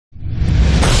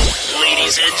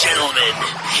Ladies and gentlemen,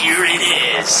 here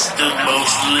it is, the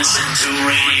most listened to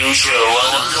radio show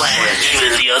on the planet.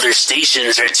 Even the other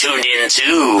stations are tuned in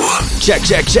too.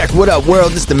 Check. What up,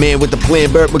 world? This the man with the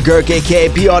plan, Burt McGurk, aka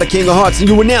PR, the King of Hearts, and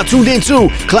you are now tuned into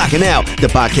Clocking Out, the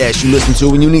podcast you listen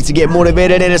to when you need to get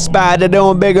motivated and inspired to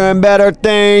doing bigger and better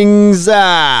things.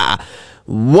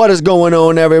 What is going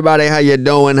on, everybody? How you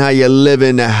doing? How you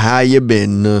living? How you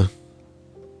been?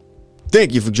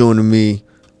 Thank you for joining me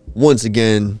once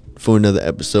again for another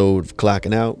episode of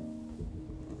Clocking Out.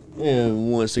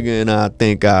 And once again, I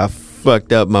think I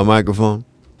fucked up my microphone.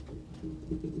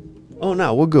 Oh,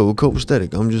 no, we're good. We're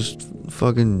copacetic. I'm just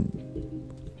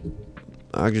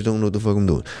I just don't know what the fuck I'm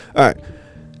doing. All right.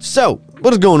 So,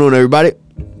 what is going on, everybody?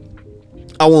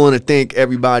 I want to thank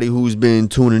everybody who's been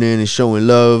tuning in and showing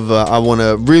love. I want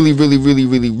to really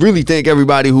thank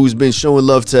everybody who's been showing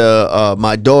love to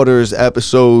my daughter's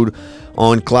episode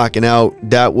on Clocking Out.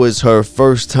 That was her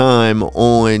first time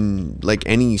on like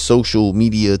any social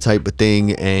media type of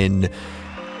thing, and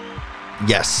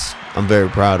yes, I'm very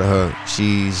proud of her.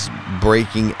 She's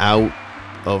breaking out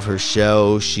of her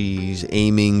shell. She's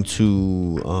aiming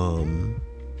to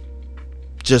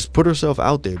just put herself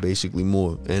out there basically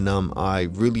more, and I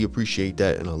really appreciate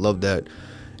that, and I love that.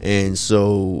 And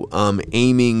so I'm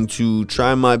aiming to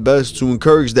try my best to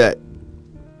encourage that.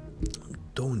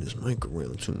 Throwing this mic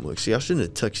around too much. See, I shouldn't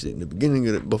have touched it in the beginning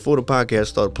of it before the podcast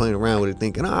started playing around with it,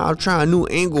 thinking, I'll try a new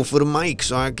angle for the mic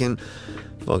so I can.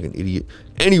 Fucking idiot.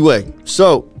 Anyway,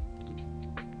 so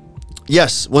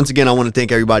yes, once again, I want to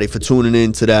thank everybody for tuning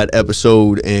in to that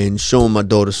episode and showing my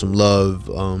daughter some love.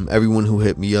 Everyone who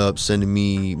hit me up, sending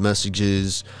me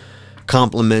messages,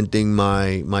 complimenting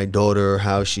my daughter,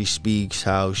 how she speaks,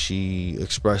 how she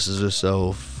expresses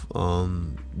herself.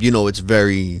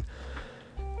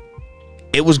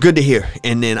 It was good to hear.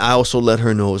 And then I also let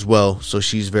her know as well. So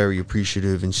she's very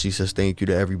appreciative, and she says thank you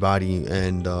to everybody.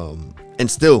 And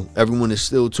still, everyone is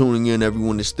still tuning in.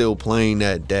 Everyone is still playing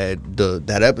that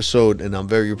episode, and I'm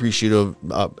very appreciative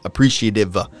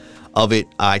of it.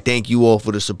 I thank you all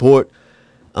for the support,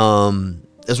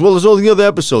 as well as all the other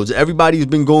episodes. Everybody's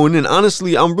been going in.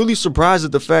 Honestly, I'm really surprised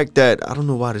at the fact that I don't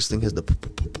know why this thing has the.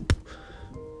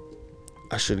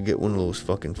 I should get one of those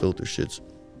fucking filter shits.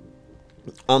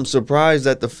 I'm surprised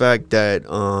at the fact that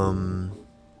and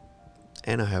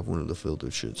I have one of the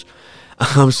filtered shits.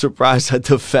 I'm surprised at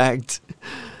the fact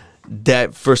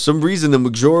that for some reason the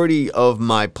majority of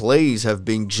my plays have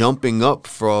been jumping up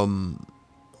from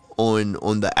on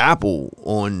Apple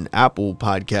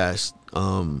Podcast.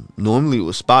 Normally it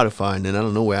was Spotify, and then I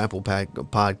don't know where Apple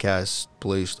Podcast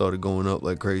plays started going up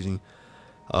like crazy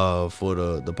for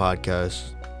the podcast.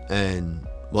 And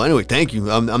well, anyway, thank you.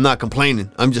 I'm not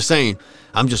complaining. I'm just saying,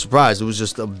 I'm just surprised. It was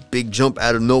just a big jump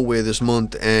out of nowhere this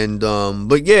month. And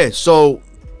but yeah, so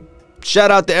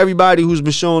shout out to everybody who's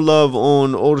been showing love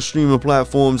on all the streaming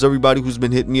platforms. Everybody who's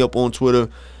been hitting me up on Twitter.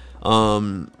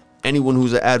 Anyone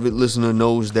who's an avid listener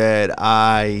knows that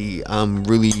I'm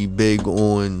really big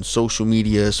on social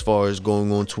media as far as going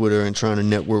on Twitter and trying to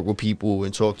network with people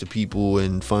and talk to people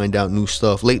and find out new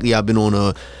stuff. Lately, I've been on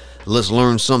a let's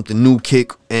learn something new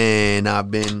kick, and I've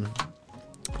been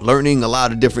learning a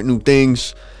lot of different new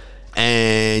things.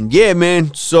 And yeah,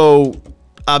 man, so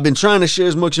I've been trying to share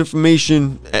as much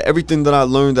information, everything that I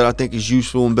learned that I think is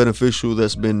useful and beneficial,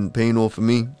 that's been paying off for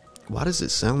me. Why does it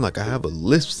sound like I have a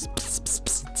lisp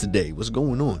today? What's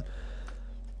going on?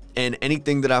 And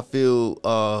anything that I feel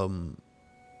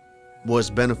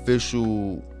was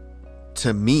beneficial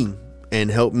to me and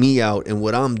helped me out in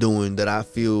what I'm doing that I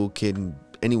feel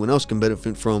anyone else can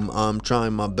benefit from, I'm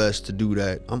trying my best to do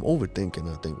that. I'm overthinking,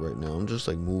 I think, right now. I'm just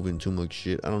like moving too much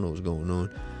shit. I don't know what's going on.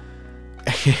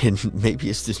 And maybe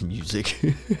it's this music.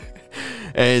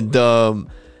 And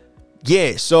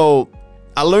yeah, so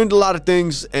I learned a lot of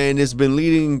things, and it's been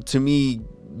leading to me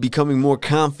becoming more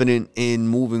confident in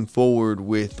moving forward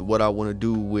with what I want to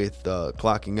do with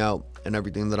Clocking Out and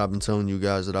everything that I've been telling you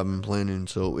guys that I've been planning.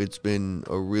 So it's been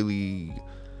a really,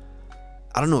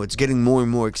 I don't know, it's getting more and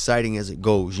more exciting as it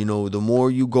goes. You know, the more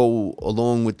you go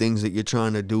along with things that you're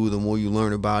trying to do, the more you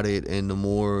learn about it, and the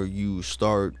more you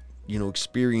start,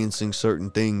 experiencing certain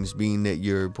things, being that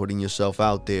you're putting yourself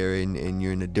out there and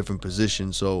you're in a different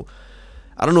position. So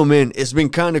I don't know, man, it's been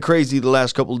kind of crazy the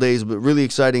last couple of days, but really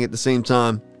exciting at the same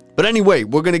time. But anyway,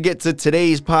 we're going to get to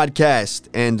today's podcast,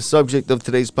 and the subject of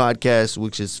today's podcast,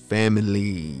 which is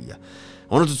family.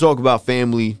 I wanted to talk about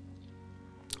family.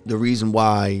 The reason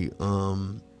why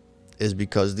is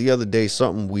because the other day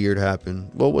something weird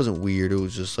happened. Well, it wasn't weird. It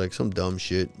was just like some dumb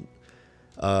shit.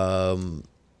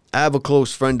 I have a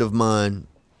close friend of mine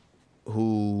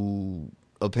who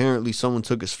apparently someone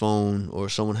took his phone or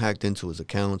someone hacked into his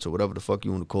accounts or whatever the fuck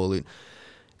you want to call it,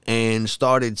 and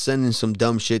started sending some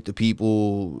dumb shit to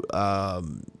people.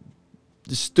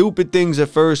 Stupid things at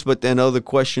first, but then other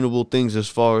questionable things as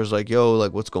far as like, yo,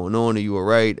 like, what's going on? Are you all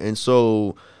right? And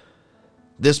so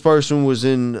this person was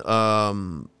in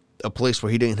a place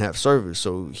where he didn't have service,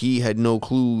 so he had no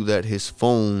clue that his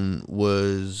phone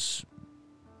was,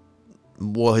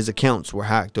 well, his accounts were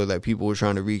hacked, or that people were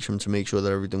trying to reach him to make sure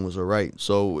that everything was all right.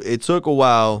 So it took a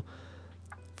while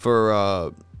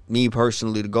for me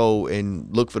personally to go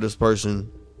and look for this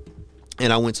person,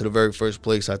 and I went to the very first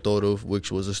place I thought of, which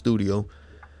was a studio.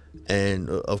 And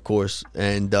of course,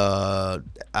 and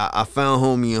I found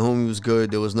homie, and homie was good.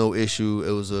 There was no issue.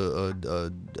 It was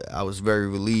I was very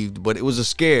relieved, but it was a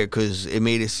scare because it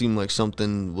made it seem like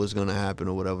something was gonna happen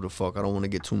or whatever the fuck. I don't want to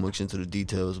get too much into the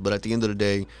details, but at the end of the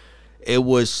day, it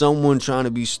was someone trying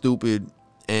to be stupid,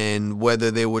 and whether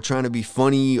they were trying to be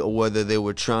funny or whether they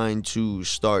were trying to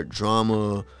start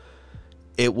drama,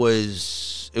 it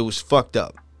was fucked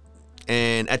up.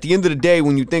 And at the end of the day,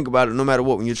 when you think about it, no matter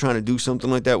what, when you're trying to do something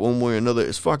like that one way or another,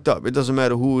 it's fucked up. It doesn't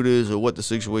matter who it is or what the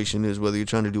situation is, whether you're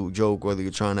trying to do a joke, whether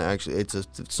you're trying to actually, if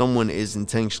someone is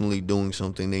intentionally doing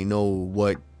something, they know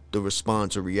what the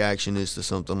response or reaction is to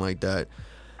something like that,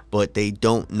 but they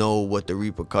don't know what the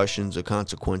repercussions or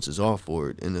consequences are for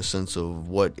it, in the sense of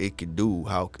what it could do,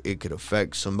 how it could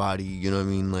affect somebody, you know what I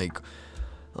mean? Like,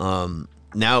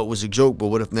 now it was a joke, but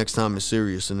what if next time it's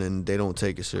serious and then they don't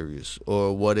take it serious?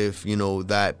 Or what if, you know,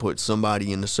 that puts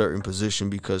somebody in a certain position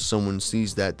because someone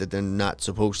sees that they're not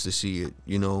supposed to see it,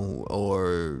 you know,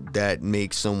 or that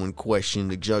makes someone question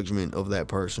the judgment of that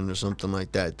person or something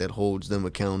like that, that holds them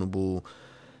accountable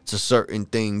to certain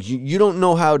things. You don't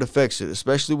know how it affects it,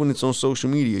 especially when it's on social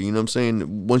media, you know what I'm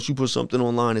saying? Once you put something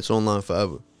online, it's online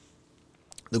forever.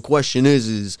 The question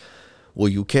is will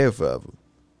you care forever?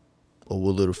 Or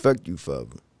will it affect you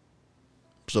forever?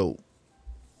 So,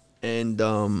 and,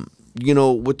 you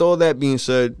know, with all that being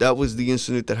said, that was the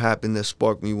incident that happened that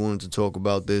sparked me wanting to talk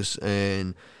about this.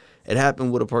 And it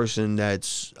happened with a person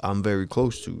that's I'm very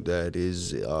close to, that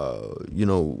is, you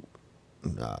know,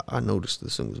 I noticed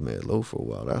this thing was mad low for a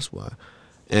while. That's why.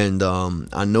 And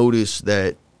I noticed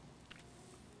that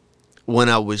when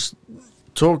I was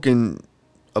talking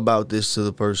about this to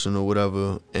the person or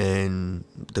whatever, and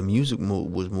the music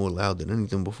was more loud than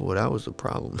anything before, that was the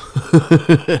problem.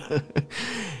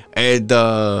 And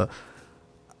I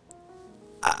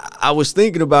was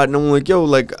thinking about it, and I'm like, yo,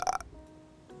 like,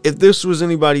 if this was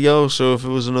anybody else or if it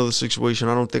was another situation,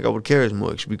 I don't think I would care as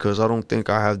much, because I don't think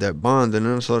I have that bond. And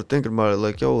then I started thinking about it,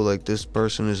 like, yo, like, this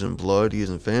person isn't blood, he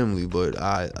isn't family, but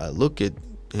I look at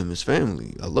him as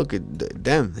family. I look at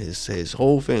them, his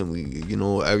whole family, you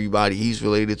know, everybody he's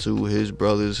related to, his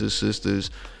brothers, his sisters.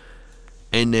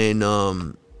 And then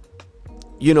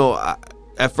you know,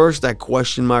 at first I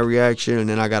questioned my reaction, and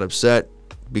then I got upset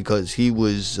because he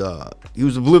was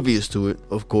oblivious to it,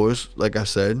 of course. Like I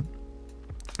said,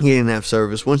 he didn't have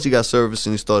service. Once he got service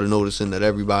and he started noticing that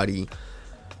everybody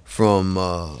from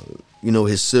you know,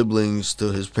 his siblings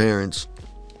to his parents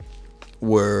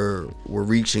were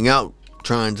reaching out,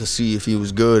 trying to see if he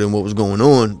was good and what was going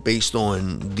on based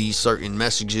on these certain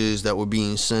messages that were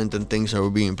being sent and things that were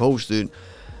being posted.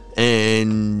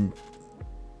 And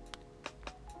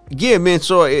yeah, man,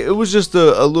 so it was just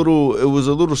a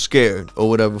little scared or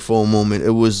whatever for a moment.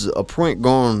 It was a prank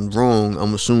gone wrong,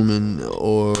 I'm assuming,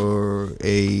 or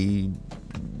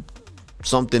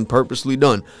something purposely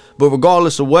done. But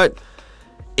regardless of what,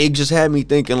 it just had me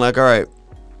thinking, like, all right,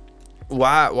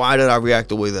 why did I react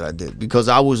the way that I did? Because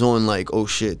I was on, like, oh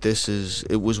shit,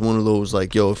 it was one of those,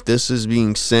 like, yo, if this is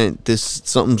being sent,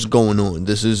 something's going on.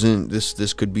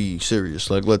 This could be serious.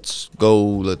 Like, let's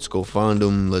go find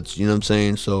them. You know what I'm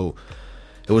saying? So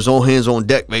it was all hands on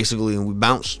deck basically, and we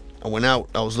bounced. I went out.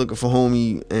 I was looking for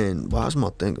homie, and why is my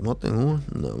thing on?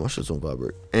 No, my shit's on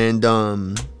vibrate.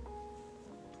 And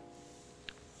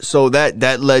so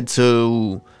that led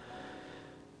to,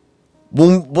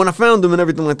 when I found him and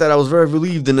everything like that, I was very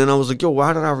relieved. And then I was like, yo,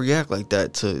 why did I react like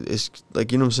that? It's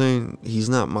like, you know what I'm saying? He's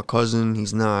not my cousin.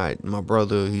 He's not my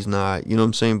brother. He's not, you know what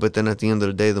I'm saying? But then at the end of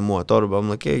the day, the more I thought about it, I'm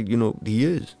like, hey, you know, he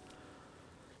is.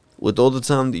 With all the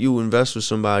time that you invest with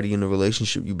somebody, in the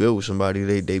relationship you build with somebody,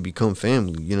 they become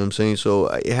family. You know what I'm saying? So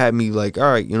it had me like, all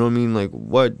right, you know what I mean? Like,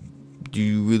 what do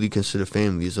you really consider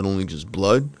family? Is it only just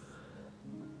blood?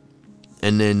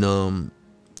 And then,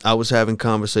 I was having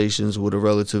conversations with a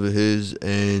relative of his,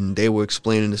 and they were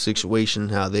explaining the situation,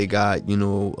 how they got, you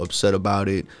know, upset about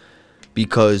it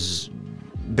because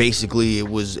basically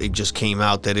it just came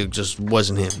out that it just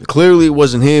wasn't him. Clearly it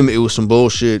wasn't him. It was some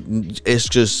bullshit. It's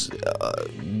just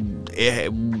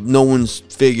no one's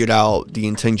figured out the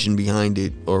intention behind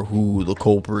it or who the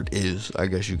culprit is, I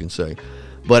guess you can say.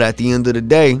 But at the end of the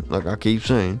day, like I keep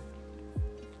saying,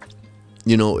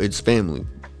 you know, it's family,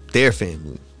 their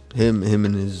family, him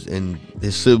and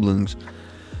his siblings.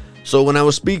 So when I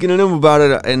was speaking to them about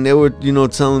it, and they were, you know,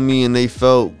 telling me, and they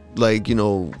felt like, you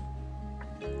know,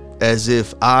 as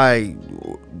if I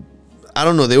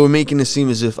don't know, they were making it seem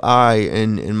as if I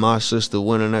and my sister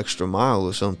went an extra mile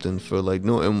or something for like,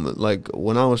 no, and like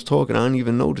when I was talking, I didn't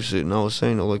even notice it, and I was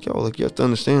saying, like, yo, like, you have to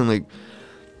understand, like,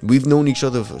 we've known each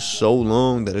other for so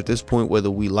long that at this point,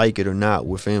 whether we like it or not,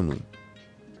 we're family.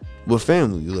 We're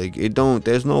family. Like,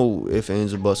 there's no ifs,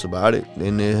 ands, or buts about it,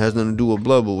 and it has nothing to do with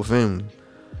blood, but we're family.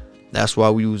 That's why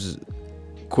we was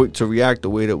quick to react the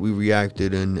way that we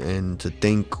reacted, and to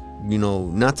think, you know,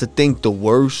 not to think the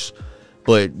worst,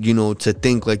 but, you know, to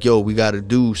think like, yo, we got to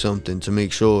do something to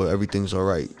make sure everything's all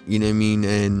right. You know what I mean?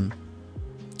 And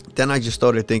then I just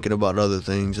started thinking about other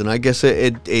things, and I guess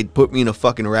it put me in a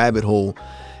fucking rabbit hole.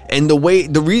 And the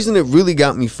reason it really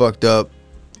got me fucked up,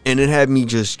 and it had me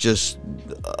just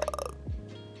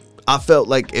I felt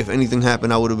like if anything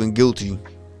happened, I would have been guilty,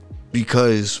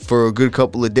 because for a good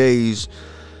couple of days,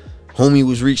 homie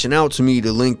was reaching out to me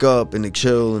to link up and to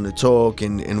chill and to talk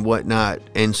and whatnot.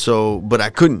 And so, but I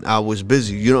couldn't. I was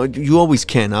busy. You know, you always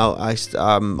can.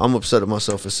 I'm upset at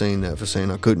myself for saying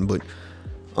I couldn't. But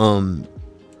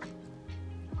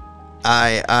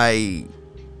I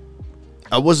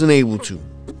wasn't able to.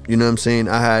 You know what I'm saying?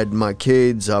 I had my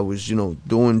kids. I was, you know,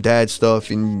 doing dad stuff.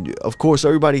 And of course,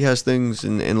 everybody has things,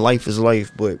 and life is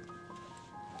life. But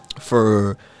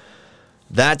for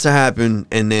that to happen,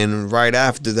 and then right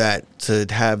after that to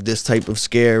have this type of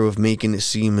scare of making it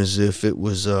seem as if it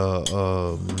was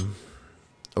a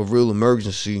real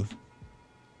emergency.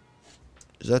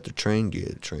 Is that the train? Yeah,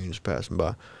 the train is passing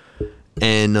by.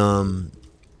 And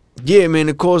yeah, man,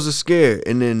 it caused a scare.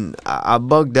 And then I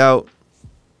bugged out.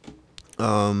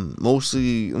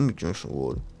 Mostly, let me drink some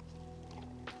water.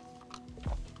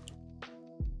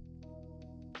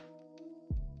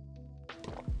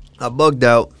 I bugged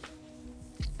out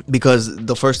because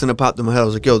the first thing that popped in my head, I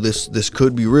was like, yo, this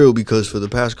could be real, because for the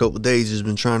past couple of days he's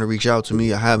been trying to reach out to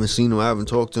me. I haven't seen him, I haven't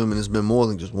talked to him, and it's been more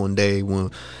than just one day. It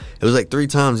was like 3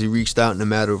 times he reached out in a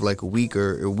matter of like a week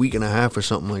or a week and a half or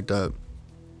something like that.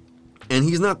 And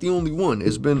he's not the only one.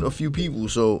 It's been a few people.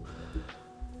 So,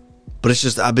 but it's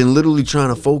just, I've been literally trying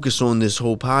to focus on this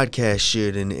whole podcast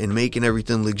shit and making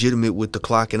everything legitimate with the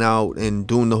clocking out and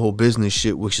doing the whole business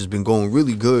shit, which has been going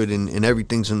really good, and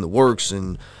everything's in the works,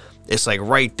 and it's like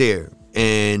right there.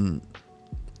 And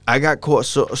I got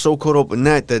so caught up in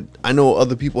that I know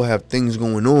other people have things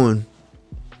going on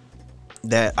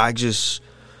that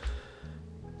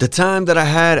the time that I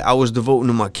had, I was devoting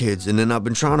to my kids. And then I've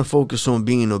been trying to focus on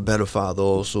being a better father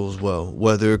also as well.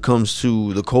 Whether it comes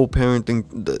to the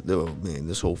co-parenting, man,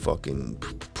 this whole fucking,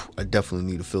 I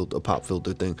definitely need a pop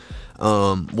filter thing.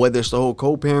 Whether it's the whole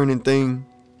co-parenting thing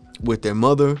with their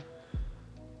mother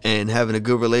and having a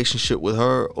good relationship with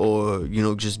her, or, you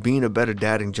know, just being a better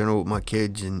dad in general with my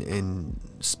kids, and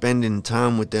spending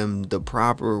time with them the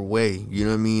proper way, you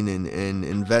know what I mean, and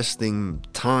investing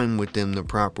time with them the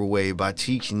proper way by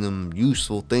teaching them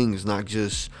useful things, not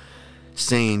just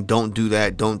saying don't do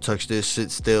that, don't touch this, sit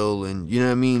still, and you know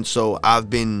what I mean. So I've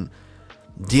been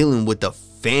dealing with the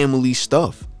family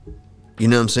stuff, you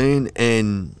know what I'm saying,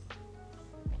 and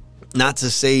not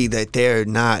to say that they're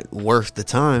not worth the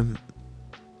time.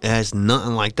 It has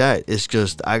nothing like that. It's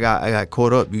just I got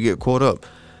caught up. You get caught up.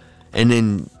 And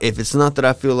then if it's not that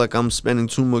I feel like I'm spending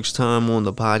too much time on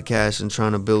the podcast and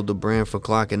trying to build the brand for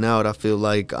clocking out, I feel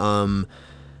like I'm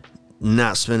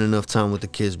not spending enough time with the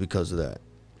kids because of that.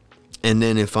 And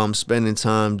then if I'm spending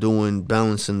time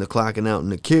balancing the clocking out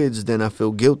and the kids, then I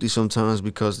feel guilty sometimes,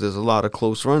 because there's a lot of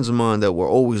close friends of mine that were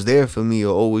always there for me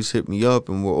or always hit me up,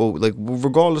 and were always, like,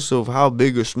 regardless of how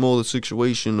big or small the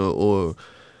situation or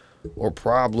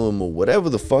problem or whatever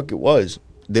the fuck it was,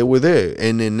 they were there.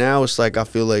 And then now it's like I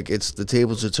feel like it's the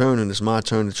tables are turning. It's my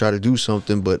turn to try to do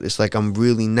something, but it's like I'm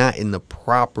really not in the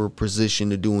proper position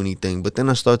to do anything. But then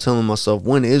I start telling myself,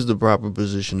 when is the proper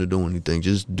position to do anything?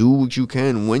 Just do what you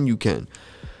can when you can.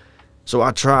 So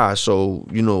I try. So,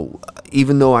 you know,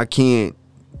 even though I can't,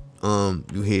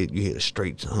 you hear a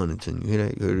straight Huntington. You hear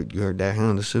that? You heard that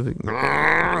Honda Civic?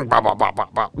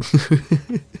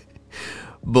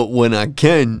 But when I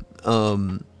can,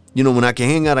 you know, when I can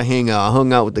hang out, I hang out. I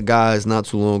hung out with the guys not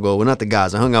too long ago. Well, not the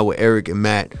guys. I hung out with Eric and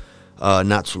Matt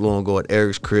not too long ago at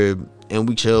Eric's crib. And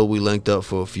we chilled. We linked up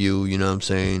for a few, you know what I'm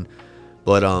saying?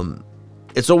 But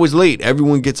it's always late.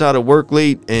 Everyone gets out of work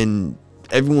late, and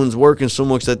everyone's working so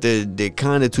much that they're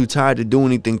kind of too tired to do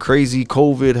anything crazy.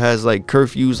 COVID has like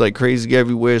curfews like crazy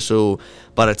everywhere, so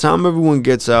by the time everyone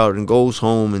gets out and goes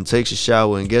home and takes a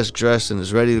shower and gets dressed and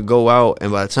is ready to go out,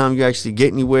 and by the time you actually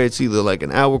get anywhere, it's either like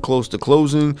an hour close to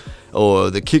closing or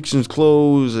the kitchen's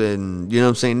closed. And you know what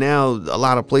I'm saying, now a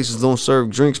lot of places don't serve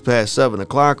drinks past 7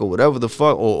 o'clock or whatever the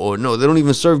fuck, or no, they don't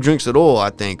even serve drinks at all, I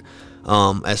think,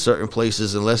 at certain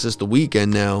places, unless it's the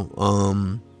weekend now.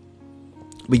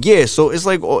 But yeah, so it's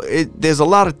like there's a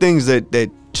lot of things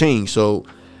that change. So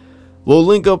we'll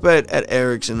link up at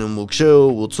Eric's, and then we'll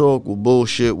chill, we'll talk, we'll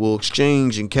bullshit, we'll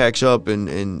exchange and catch up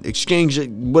and exchange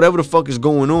whatever the fuck is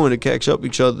going on to catch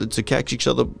each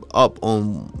other up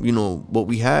on, you know, what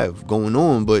we have going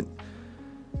on. But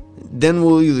then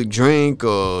we'll either drink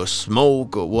or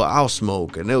smoke, or well, I'll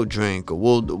smoke and they'll drink, or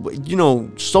we'll, you know,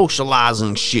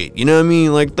 socializing shit. You know what I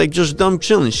mean? Like just dumb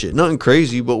chilling shit. Nothing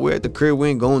crazy, but we're at the crib, we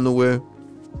ain't going nowhere.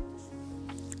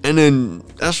 And then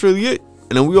that's really it.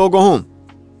 And then we all go home.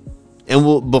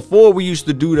 And before we used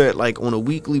to do that like on a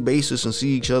weekly basis and see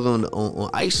each other on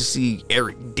I used to see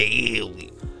Eric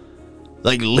daily.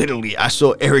 Like literally, I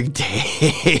saw Eric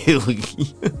daily.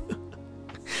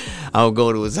 I would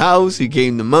go to his house, he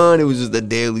came to mine, it was just a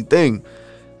daily thing.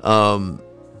 And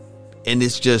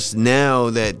it's just now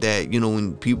that you know,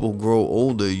 when people grow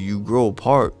older, you grow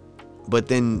apart. But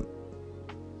then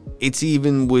it's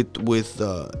even with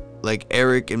like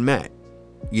Eric and Matt,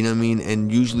 you know what I mean?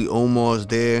 And usually Omar's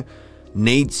there.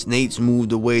 Nate's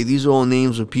moved away. These are all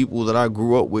names of people that I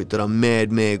grew up with, that I'm mad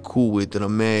cool with, that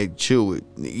I'm mad chill with.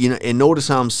 You know, and notice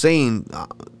how I'm saying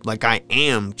like I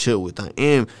am chill with. I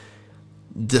am,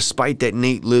 despite that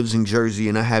Nate lives in Jersey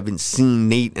and I haven't seen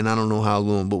Nate in I don't know how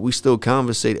long, but we still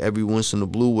conversate every once in a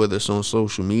blue, whether it's on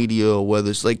social media or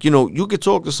whether it's like, you know, you could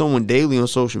talk to someone daily on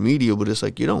social media, but it's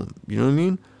like you don't, you know what I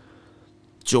mean?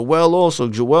 Joel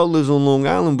lives on Long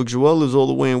Island, but Joel lives all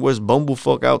the way in West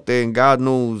Bumblefuck out there, and God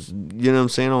knows, you know what I'm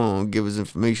saying? I don't want to give his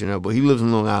information out, but he lives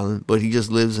in Long Island, but he just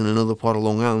lives in another part of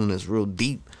Long Island that's real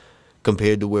deep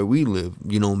compared to where we live.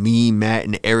 You know, me, Matt,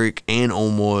 and Eric and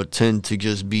Omar tend to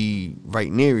just be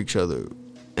right near each other.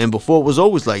 And before it was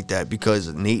always like that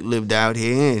because Nate lived out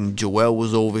here and Joel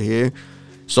was over here.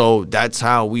 So that's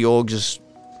how we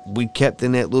kept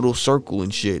in that little circle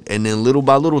and shit. And then little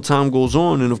by little time goes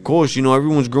on, and of course, you know,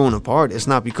 everyone's growing apart. It's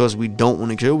not because we don't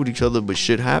want to chill with each other, but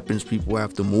shit happens. People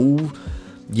have to move,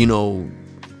 you know,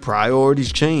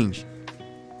 priorities change,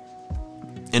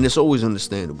 and it's always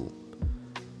understandable.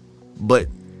 But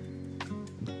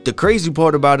the crazy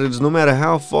part about it is no matter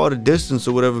how far the distance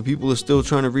or whatever, people are still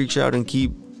trying to reach out and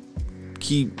keep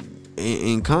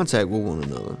in contact with one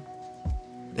another.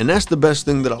 And that's the best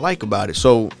thing that I like about it.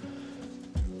 So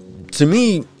to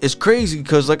me, it's crazy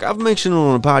because, like, I've mentioned it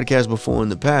on a podcast before in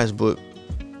the past, but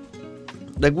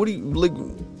like, what do you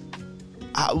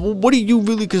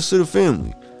really consider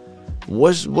family?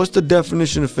 What's the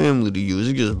definition of family to you? Is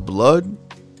it just blood?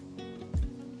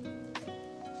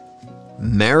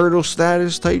 Marital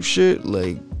status type shit?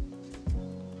 Like,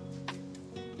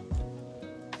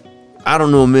 I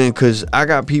don't know, man, because I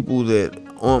got people that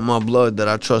aren't my blood that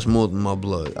I trust more than my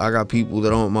blood. I got people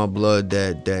that aren't my blood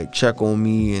that check on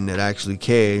me and that actually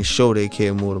care and show they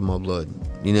care more than my blood.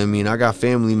 You know what I mean? I got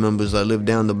family members that live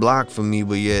down the block from me,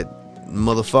 but yet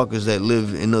motherfuckers that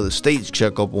live in other states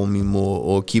check up on me more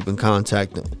or keep in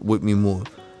contact with me more.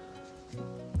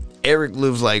 Eric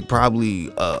lives like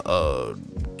probably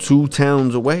 2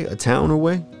 towns away, a town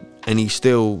away, and I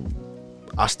still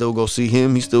go see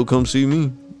him, he still come see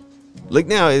me. Like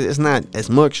now, it's not as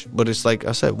much, but it's like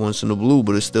I said, once in the blue,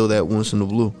 but it's still that once in the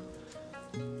blue.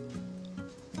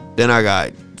 Then I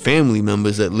got family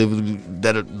members that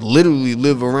literally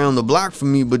live around the block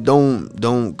from me, but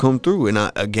don't come through. And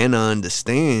I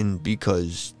understand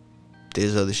because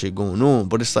there's other shit going on,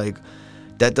 but it's like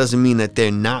that doesn't mean that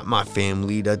they're not my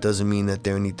family. That doesn't mean that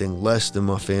they're anything less than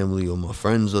my family or my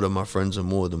friends, or that my friends are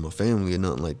more than my family or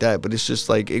nothing like that. But it's just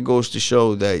like, it goes to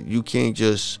show that you can't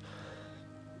just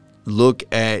look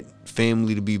at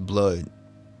family to be blood.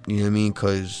 You know what I mean?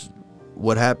 Because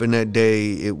what happened that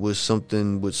day, it was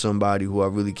something with somebody who I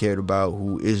really cared about,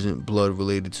 who isn't blood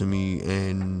related to me,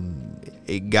 and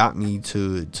it got me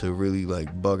to really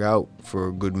like bug out for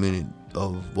a good minute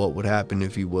of what would happen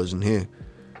if he wasn't here.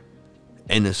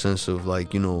 In the sense of,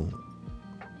 like, you know,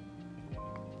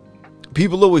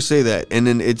 people always say that, and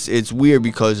then it's weird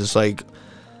because it's like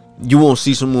you won't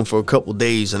see someone for a couple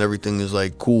days and everything is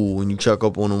like cool when you check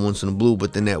up on them once in a blue,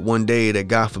 but then that one day that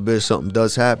God forbid something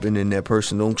does happen and that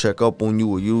person don't check up on you,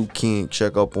 or you can't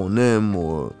check up on them,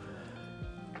 or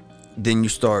then you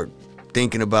start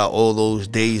thinking about all those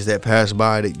days that passed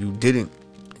by that you didn't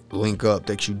link up,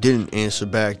 that you didn't answer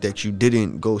back, that you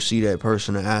didn't go see that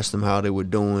person and ask them how they were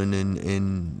doing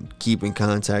and keep in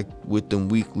contact with them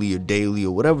weekly or daily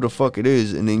or whatever the fuck it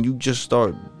is. And then you just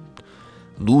start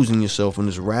losing yourself in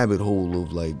this rabbit hole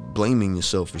of like blaming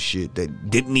yourself for shit that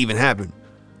didn't even happen.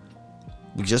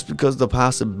 Just because the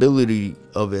possibility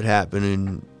of it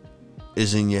happening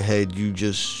is in your head, you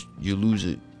lose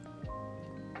it.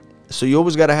 So you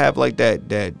always gotta have like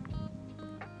that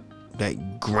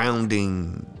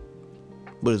grounding.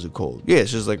 What is it called? Yeah,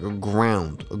 it's just like a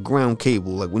ground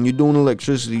cable. Like when you're doing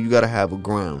electricity, you gotta have a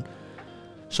ground.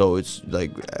 So it's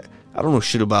like, I don't know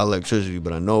shit about electricity,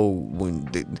 but I know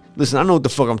listen, I know what the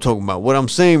fuck I'm talking about. What I'm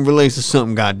saying relates to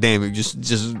something. God damn it, just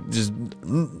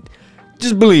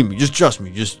believe me. Just trust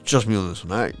me. Just trust me on this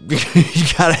one. All right, you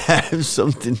gotta have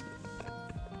something.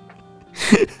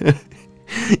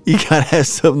 You gotta have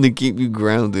something to keep you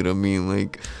grounded. I mean,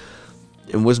 like,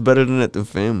 and what's better than that than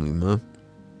family, man?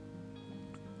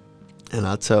 And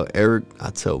I tell Eric, I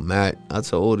tell Matt, I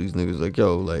tell all these niggas, like,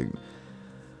 yo, like,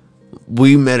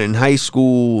 we met in high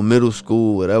school, middle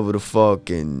school, whatever the fuck,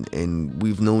 and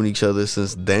we've known each other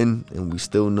since then, and we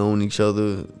still known each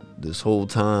other this whole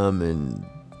time, and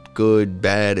good,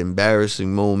 bad,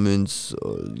 embarrassing moments,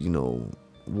 you know,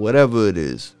 whatever it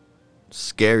is,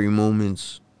 scary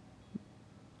moments,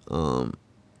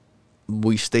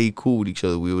 we stayed cool with each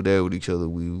other. We were there with each other.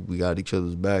 We got each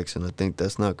other's backs, and I think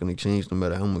that's not going to change no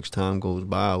matter how much time goes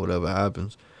by or whatever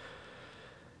happens.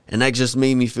 And that just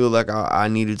made me feel like I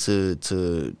needed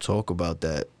to talk about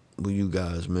that with you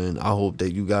guys, man. I hope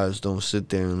that you guys don't sit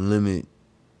there and limit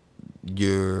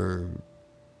your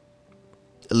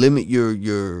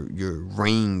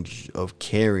range of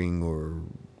caring or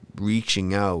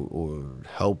reaching out or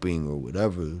helping or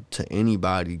whatever to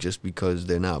anybody just because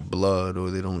they're not blood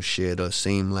or they don't share the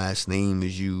same last name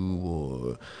as you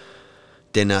or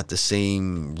they're not the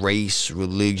same race,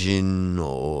 religion,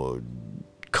 or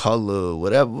color,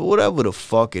 whatever the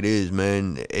fuck it is,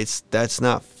 man.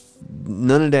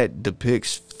 None of that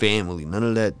depicts family. None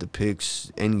of that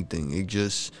depicts anything. It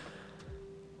just,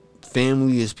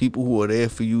 family is people who are there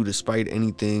for you despite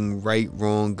anything, right,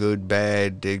 wrong, good,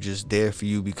 bad. They're just there for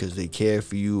you because they care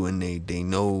for you and they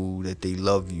know that they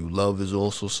love you. Love is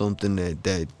also something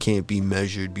that can't be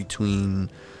measured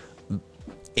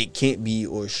it can't be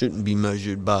or shouldn't be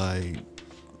measured by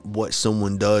what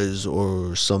someone does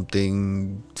or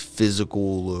something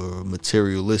physical or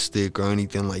materialistic or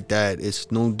anything like that. It's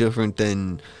no different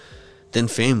than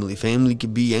family. Family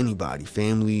could be anybody.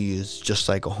 Family is just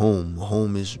like a home. A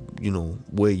home is, you know,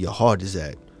 where your heart is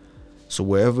at. So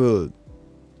wherever,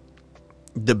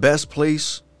 the best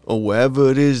place or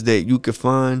wherever it is that you can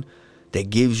find that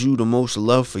gives you the most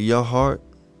love for your heart,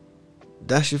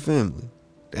 that's your family.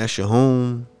 That's your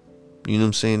home. You know what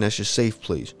I'm saying? That's your safe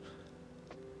place.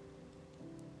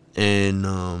 And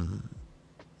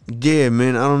yeah,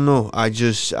 man, I don't know. I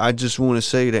just want to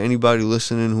say to anybody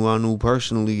listening who I knew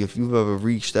personally, if you've ever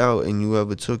reached out and you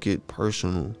ever took it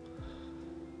personal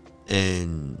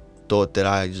and thought that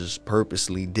I just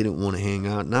purposely didn't want to hang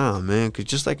out, nah, man, because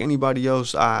just like anybody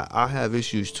else, I have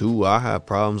issues too. I have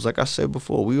problems. Like I said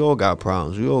before, we all got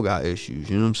problems. We all got issues.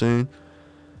 You know what I'm saying?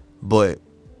 But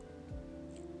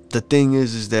the thing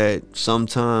is that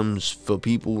sometimes for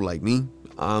people like me,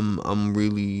 I'm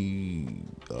really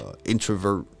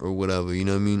introvert or whatever, you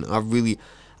know what I mean?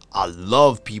 I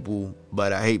love people,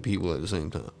 but I hate people at the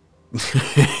same time.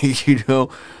 You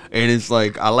know? And it's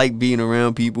like, I like being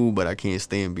around people, but I can't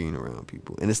stand being around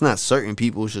people. And it's not certain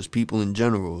people, it's just people in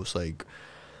general. It's like,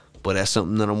 but that's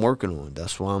something that I'm working on.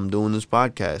 That's why I'm doing this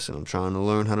podcast, and I'm trying to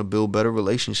learn how to build better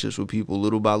relationships with people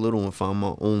little by little and find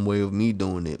my own way of me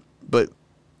doing it. But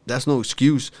that's no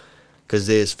excuse, because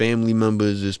there's family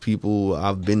members, there's people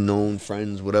I've been known,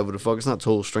 friends, whatever the fuck. It's not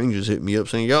total strangers hit me up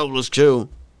saying, yo, let's chill.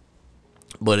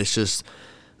 But it's just,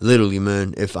 literally,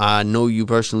 man, if I know you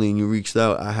personally and you reached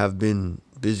out, I have been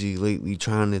busy lately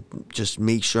trying to just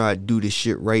make sure I do this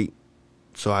shit right,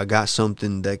 so I got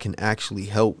something that can actually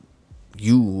help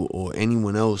you or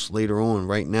anyone else later on.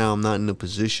 Right now, I'm not in a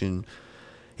position.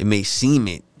 It may seem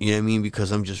it, you know what I mean, because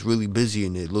I'm just really busy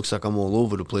and it looks like I'm all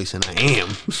over the place, and I am.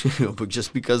 But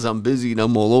just because I'm busy and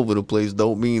I'm all over the place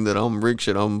don't mean that I'm rich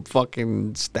and I'm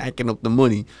fucking stacking up the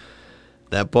money.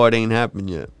 That part ain't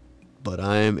happened yet. But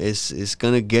it's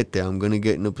gonna get there. I'm gonna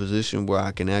get in a position where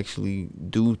I can actually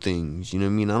do things, you know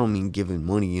what I mean? I don't mean giving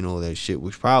money and all that shit,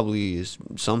 which probably is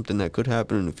something that could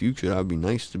happen in the future. That'd be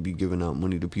nice to be giving out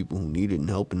money to people who need it and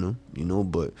helping them, you know,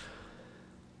 but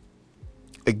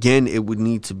again, it would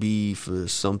need to be for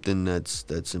something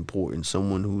that's important,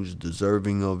 someone who's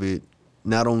deserving of it,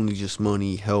 not only just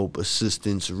money, help,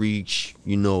 assistance, reach,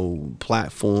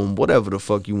 platform, whatever the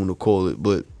fuck you want to call it,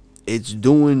 but it's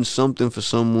doing something for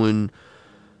someone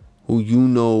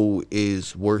who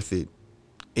is worth it,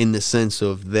 in the sense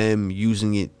of them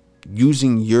using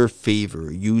your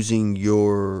favor, using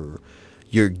your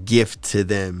gift to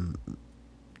them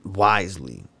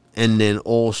wisely, and then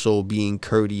also being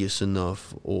courteous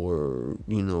enough, or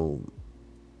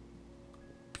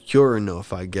pure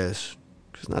enough, I guess,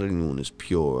 because not anyone is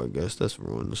pure, I guess that's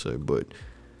wrong to say, but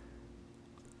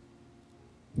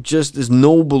just as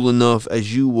noble enough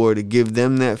as you were to give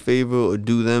them that favor or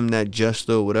do them that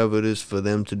gesture, or whatever it is, for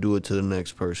them to do it to the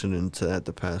next person and to that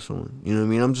to pass on. You know what I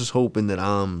mean? I'm just hoping that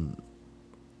I'm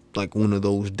like one of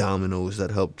those dominoes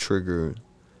that help trigger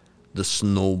the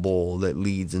snowball that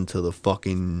leads into the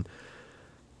fucking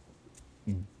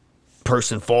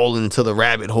person falling into the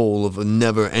rabbit hole of a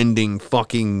never-ending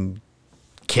fucking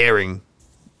caring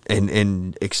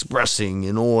and expressing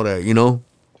and all that,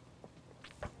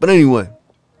 But anyway,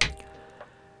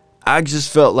 I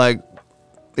just felt like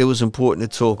it was important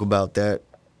to talk about that.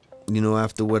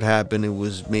 After what happened, it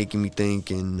was making me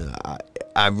think, and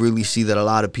I really see that a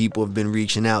lot of people have been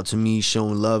reaching out to me,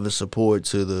 showing love and support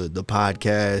to the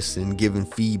podcast and giving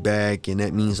feedback, and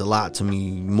that means a lot to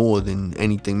me, more than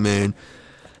anything, man.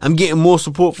 I'm getting more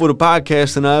support for the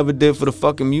podcast than I ever did for the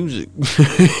fucking music.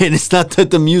 And it's not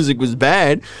that the music was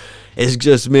bad. It's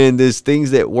just, man, there's things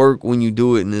that work when you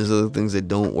do it, and there's other things that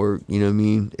don't work. You know what I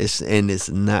mean? It's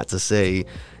not to say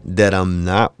that I'm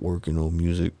not working on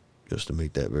music, just to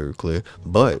make that very clear.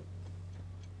 But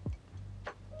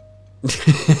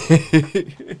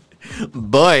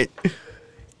but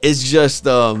it's just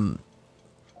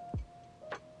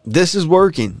this is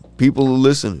working. People are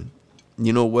listening.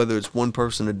 Whether it's one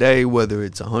person a day, whether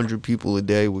it's 100 people a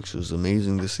day, which was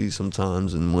amazing to see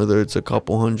sometimes, and whether it's a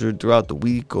couple hundred throughout the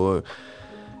week or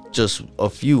just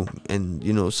a few. And,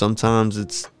 sometimes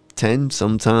it's 10,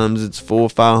 sometimes it's 400 or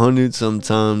 500,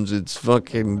 sometimes it's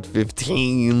fucking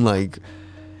 15. Like,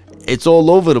 it's all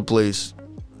over the place.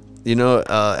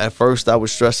 At first I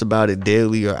would stress about it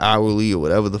daily or hourly or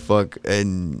whatever the fuck,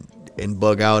 and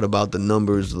bug out about the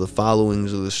numbers, the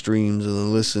followings, or the streams, and the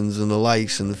listens, and the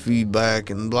likes, and the feedback,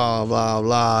 and blah, blah,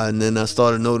 blah. And then I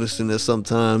started noticing that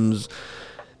sometimes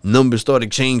numbers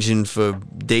started changing for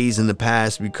days in the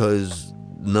past because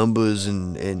numbers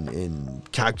and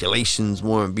calculations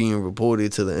weren't being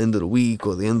reported to the end of the week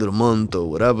or the end of the month or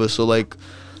whatever. So, like,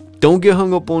 don't get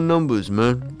hung up on numbers,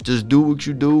 man. Just do what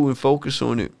you do and focus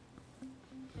on it.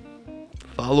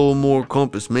 Follow a moral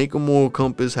compass. Make a moral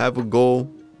compass. Have a goal.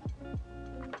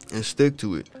 And stick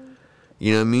to it.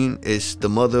 You know what I mean? It's the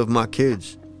mother of my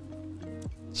kids.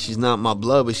 She's not my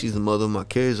blood, but she's the mother of my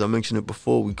kids. I mentioned it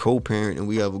before. We co-parent and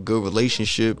we have a good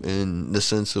relationship in the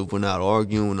sense of we're not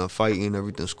arguing, we're not fighting,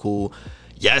 everything's cool.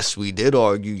 Yes, we did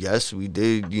argue. Yes, we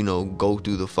did, go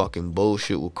through the fucking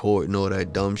bullshit with court and all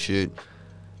that dumb shit.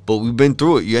 But we've been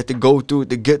through it. You have to go through it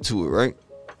to get to it, right?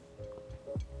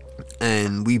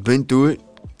 And we've been through it.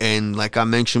 And like I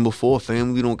mentioned before,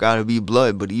 family don't gotta be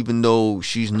blood. But even though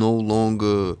she's no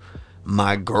longer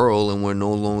my girl and we're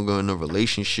no longer in a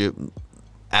relationship,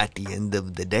 at the end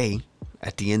of the day,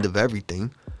 at the end of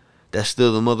everything, that's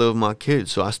still the mother of my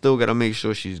kids. So I still gotta make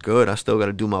sure she's good. I still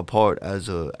gotta do my part as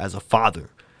a father.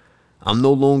 I'm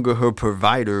no longer her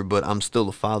provider, but I'm still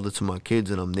a father to my kids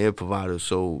and I'm their provider.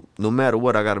 So no matter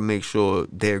what, I gotta make sure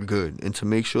they're good. And to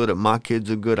make sure that my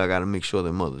kids are good, I gotta make sure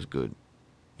their mother's good.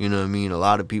 You know what I mean? A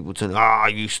lot of people tend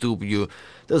to, you stupid, you.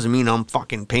 Doesn't mean I'm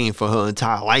fucking paying for her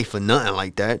entire life or nothing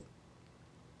like that.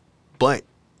 But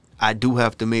I do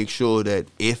have to make sure that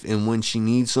if and when she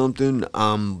needs something,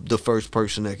 I'm the first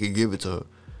person that can give it to her.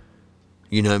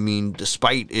 You know what I mean?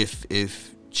 Despite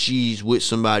if she's with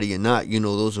somebody or not,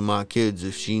 those are my kids.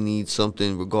 If she needs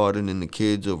something regarding in the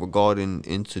kids or regarding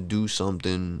and to do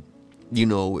something,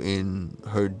 in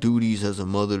her duties as a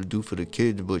mother to do for the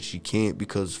kids, but she can't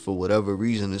because for whatever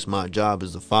reason, it's my job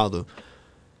as the father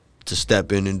to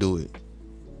step in and do it.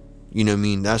 You know what I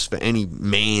mean? That's for any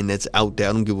man that's out there.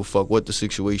 I don't give a fuck what the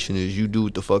situation is. You do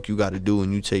what the fuck you got to do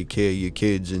and you take care of your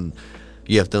kids. And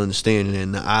you have to understand that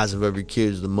in the eyes of every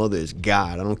kid, the mother is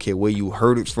God. I don't care where you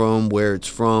heard it from, where it's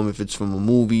from, if it's from a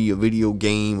movie, a video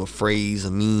game, a phrase,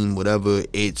 a meme, whatever.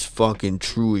 It's fucking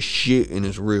true as shit and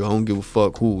it's real. I don't give a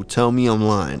fuck who. Tell me I'm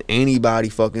lying. Anybody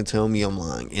fucking tell me I'm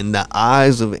lying. In the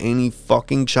eyes of any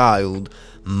fucking child,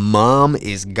 mom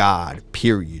is God,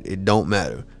 period. It don't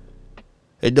matter.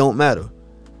 It don't matter.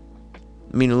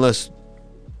 I mean, unless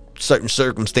certain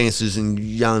circumstances and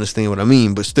y'all understand what I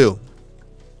mean, but still.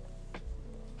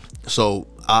 So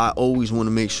I always want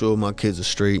to make sure my kids are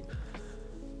straight.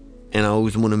 And I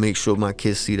always want to make sure my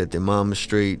kids see that their mom is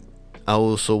straight. I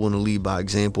also want to lead by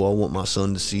example. I want my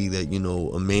son to see that, you know,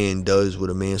 a man does what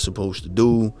a man's supposed to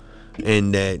do,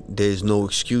 and that there's no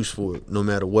excuse for it, no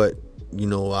matter what. You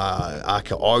know, I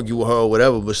can argue with her or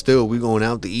whatever, but still, we're going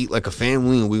out to eat like a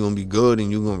family, and we're going to be good,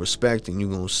 and you're going to respect, and you're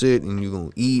going to sit, and you're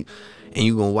going to eat, and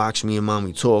you're going to watch me and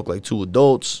mommy talk like two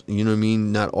adults, you know what I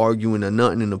mean? Not arguing or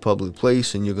nothing in a public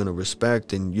place, and you're going to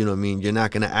respect, and, you know what I mean? You're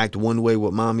not going to act one way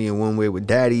with mommy and one way with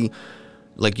daddy.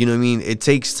 Like, you know what I mean? It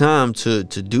takes time to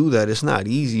do that. It's not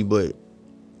easy, but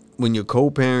when you're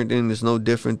co-parenting, it's no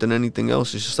different than anything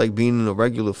else. It's just like being in a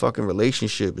regular fucking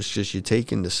relationship. It's just you're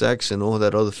taking the sex and all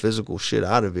that other physical shit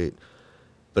out of it.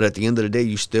 But at the end of the day,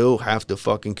 you still have to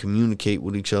fucking communicate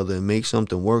with each other and make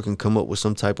something work and come up with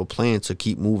some type of plan to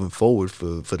keep moving forward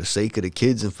for the sake of the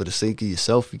kids and for the sake of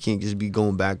yourself. You can't just be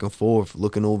going back and forth,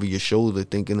 looking over your shoulder,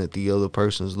 thinking that the other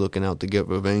person's looking out to get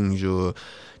revenge or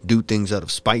do things out of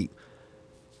spite.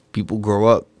 People grow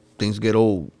up, things get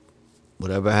old.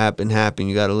 Whatever happened.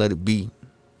 You gotta let it be.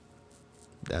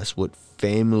 That's what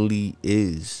family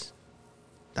is.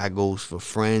 That goes for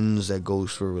friends, that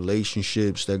goes for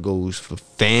relationships, that goes for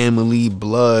family,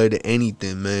 blood,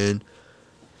 anything, man.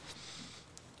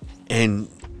 And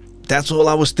that's all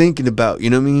I was thinking about,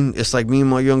 you know what I mean? It's like me and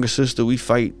my younger sister, we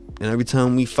fight, and every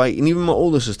time we fight, and even my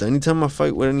older sister, anytime I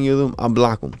fight with any of them, I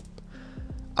block them.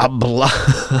 I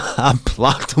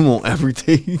blocked them on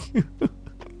everything.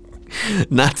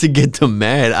 Not to get them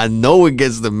mad. I know it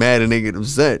gets them mad and they get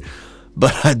upset,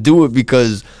 but I do it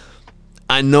because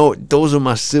I know those are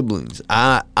my siblings.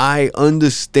 I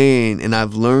understand, and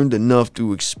I've learned enough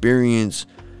through experience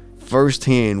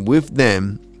firsthand with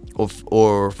them,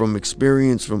 or from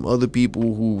experience from other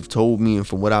people who've told me, and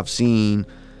from what I've seen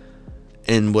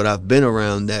and what I've been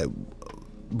around, that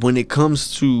when it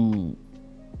comes to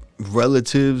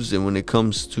relatives and when it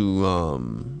comes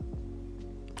to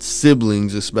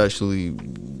siblings especially,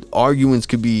 arguments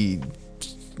could be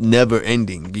never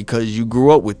ending because you grew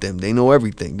up with them. They know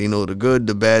everything. They know the good,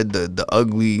 the bad, the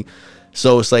ugly.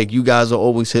 So it's like you guys will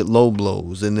always hit low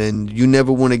blows, and then you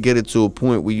never want to get it to a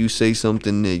point where you say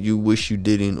something that you wish you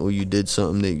didn't, or you did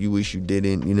something that you wish you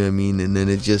didn't, you know what I mean? And then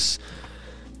it just,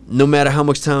 no matter how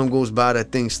much time goes by,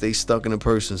 that thing stays stuck in a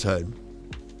person's head.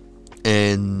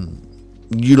 And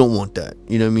you don't want that,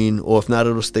 you know what I mean? Or if not,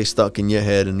 it'll stay stuck in your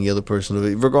head and the other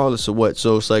person, regardless of what.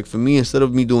 So it's like, for me, instead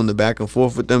of me doing the back and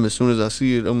forth with them, as soon as I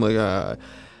see it, I'm like,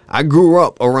 I grew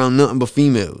up around nothing but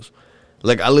females.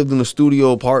 Like, I lived in a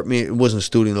studio apartment. It wasn't a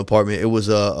studio apartment. It was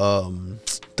a,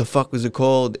 the fuck was it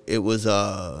called? It was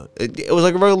it was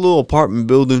like a regular little apartment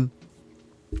building.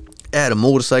 It had a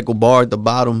motorcycle bar at the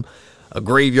bottom, a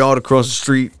graveyard across the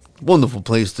street. Wonderful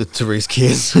place to raise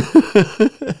kids.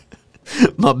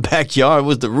 My backyard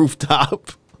was the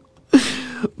rooftop.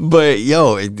 But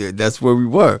yo, that's where we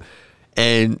were.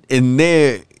 And in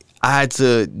there,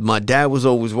 my dad was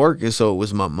always working, so it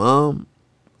was my mom,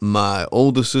 my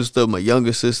older sister, my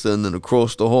younger sister, and then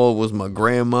across the hall was my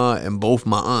grandma and both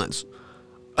my aunts.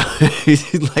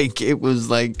 It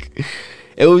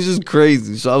was just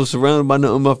crazy. So I was surrounded by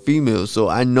nothing but females. So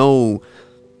I know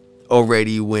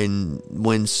already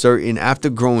when certain, after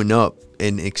growing up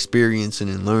and experiencing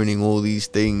and learning all these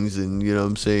things, and you know what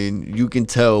I'm saying, you can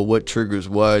tell what triggers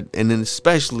what. And then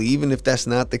especially, even if that's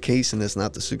not the case and that's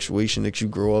not the situation that you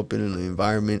grow up in the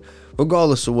environment,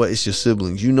 regardless of what, it's your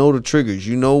siblings. You know the triggers.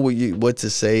 You know what to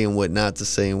say and what not to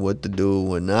say, and what to do and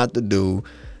what not to do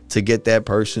to get that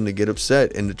person to get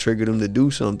upset and to trigger them to do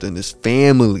something. It's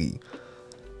family.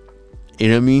 You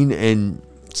know what I mean? And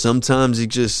sometimes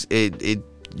it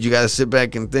you gotta sit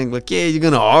back and think, like, yeah, you're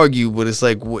gonna argue, but it's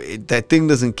like that thing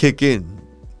doesn't kick in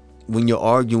when you're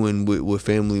arguing with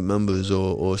family members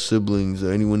or siblings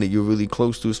or anyone that you're really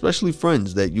close to, especially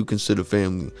friends that you consider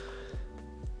family,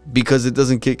 because it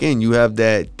doesn't kick in. You have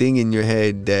that thing in your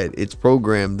head that it's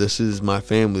programmed. This is my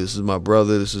family. This is my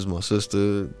brother. This is my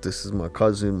sister. This is my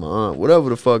cousin, my aunt, whatever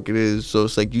the fuck it is. So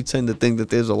it's like you tend to think that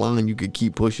there's a line you could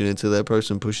keep pushing until that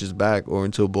person pushes back, or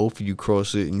until both of you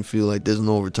cross it and you feel like there's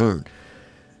no return.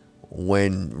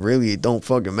 When really it don't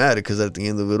fucking matter, because at the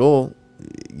end of it all,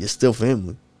 you're still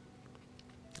family.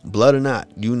 Blood or not,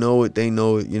 you know it, they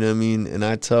know it, you know what I mean? And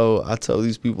I tell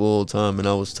these people all the time, and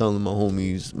I was telling my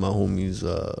homies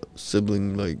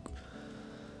sibling, like,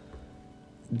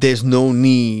 there's no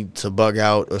need to bug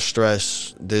out or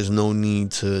stress. There's no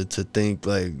need to think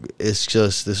like it's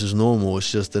just, this is normal.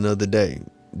 It's just another day.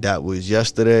 That was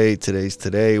yesterday, today's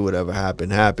today. Whatever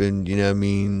happened, you know what I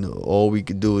mean? All we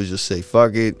could do is just say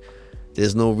fuck it,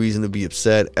 There's no reason to be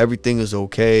upset. Everything is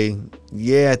okay.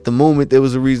 Yeah, at the moment there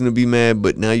was a reason to be mad,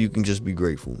 but now you can just be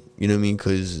grateful. You know what I mean?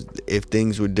 Because if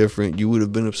things were different, you would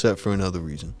have been upset for another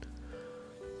reason.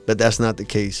 But that's not the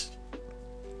case.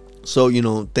 So, you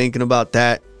know, thinking about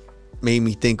that made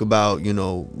me think about, you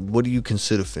know, what do you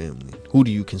consider family? Who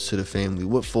do you consider family?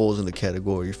 What falls in the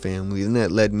category of family? And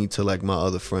that led me to like my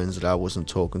other friends that I wasn't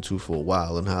talking to for a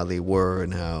while, and how they were,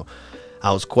 and how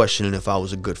I was questioning if I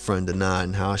was a good friend or not,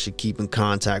 and how I should keep in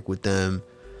contact with them.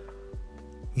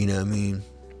 You know what I mean?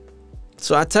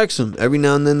 So I text them every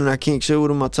now and then, and I can't chill with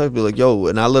them. I text, be like, yo,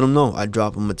 and I let them know. I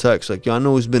drop them a text like, yo, I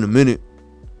know it's been a minute,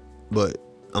 but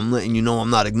I'm letting you know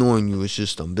I'm not ignoring you. It's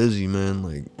just I'm busy, man.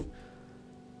 Like,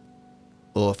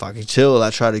 or if I can chill, I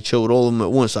try to chill with all of them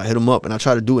at once. I hit them up, and I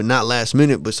try to do it not last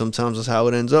minute, but sometimes that's how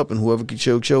it ends up. And whoever can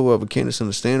chill, whoever can, it's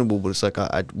understandable. But it's like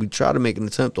we try to make an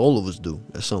attempt. All of us do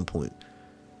at some point.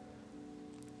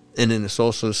 And then it's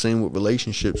also the same with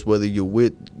relationships, whether you're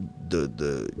with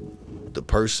the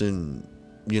person,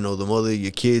 you know, the mother of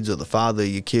your kids, or the father of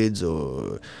your kids,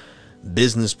 or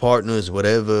business partners,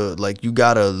 whatever. Like, you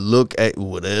gotta look at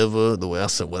whatever, the way I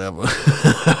said whatever,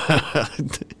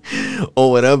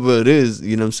 or whatever it is,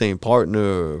 you know what I'm saying,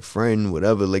 partner, friend,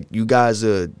 whatever. Like, you guys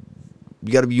you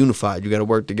gotta be unified. You gotta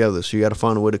work together. So you gotta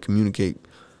find a way to communicate.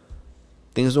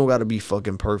 Things don't gotta be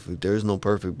fucking perfect. There is no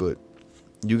perfect, but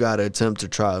you gotta attempt to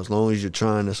try. As long as you're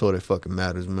trying, that's all that fucking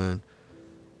matters, man.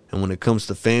 And when it comes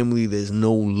to family, there's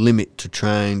no limit to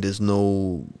trying. There's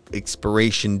no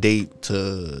expiration date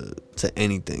to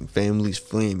anything. Family's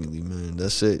family, man.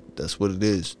 That's it. That's what it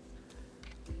is.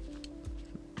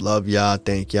 Love y'all.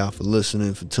 Thank y'all for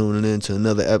listening, for tuning in to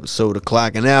another episode of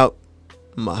Clocking Out.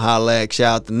 I'm gonna holla at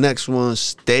y'all at the next one.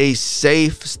 Stay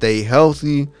safe. Stay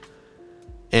healthy.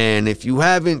 And if you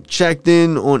haven't checked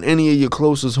in on any of your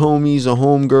closest homies or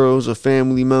homegirls or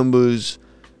family members,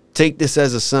 take this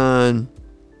as a sign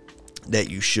that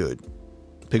you should.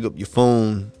 Pick up your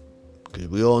phone, because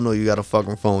we all know you got a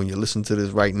fucking phone. You listen to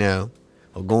this right now.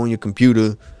 Or go on your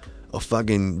computer, or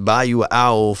fucking buy you an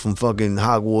owl from fucking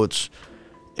Hogwarts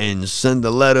and send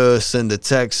a letter, send a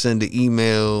text, send an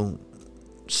email,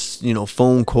 you know,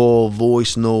 phone call,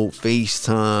 voice note,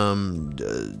 FaceTime,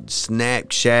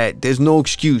 Snapchat. There's no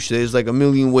excuse. There's like a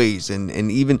million ways. And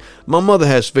even my mother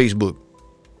has Facebook.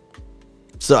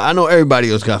 So I know everybody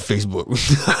else got Facebook.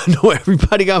 I know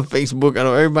everybody got Facebook. I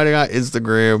know everybody got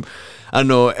Instagram. I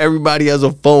know everybody has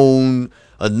a phone,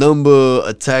 a number,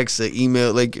 a text, an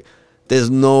email. Like, there's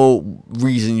no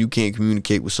reason you can't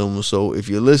communicate with someone. So if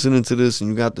you're listening to this and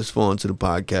you got this far into the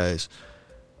podcast,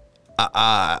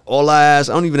 all I ask,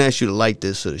 I don't even ask you to like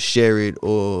this or share it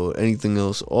or anything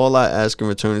else. All I ask in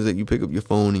return is that you pick up your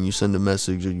phone and you send a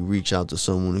message, or you reach out to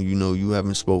someone who you know you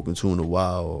haven't spoken to in a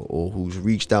while, or who's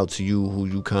reached out to you, who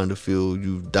you kind of feel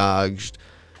you've dodged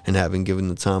and haven't given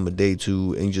the time of day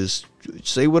to, and just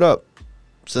say what up.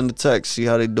 Send a text, see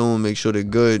how they doing, make sure they're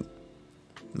good,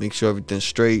 make sure everything's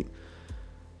straight.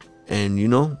 And, you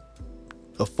know,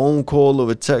 a phone call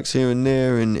or a text here and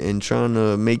there, and trying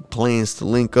to make plans to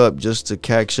link up just to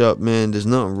catch up, man, there's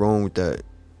nothing wrong with that.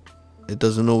 It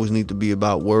doesn't always need to be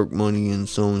about work, money, and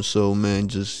so, man.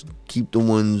 Just keep the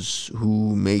ones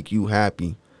who make you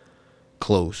happy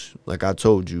close. Like I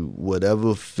told you,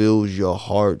 whatever fills your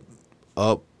heart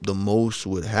up the most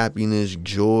with happiness,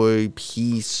 joy,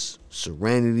 peace,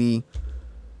 serenity,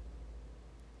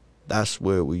 that's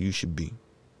where you should be.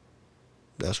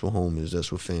 That's what home is.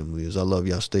 That's what family is. I love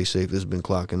y'all. Stay safe. This has been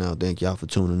Clocking Out. Thank y'all for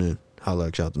tuning in. Holla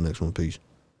at y'all at the next one. Peace.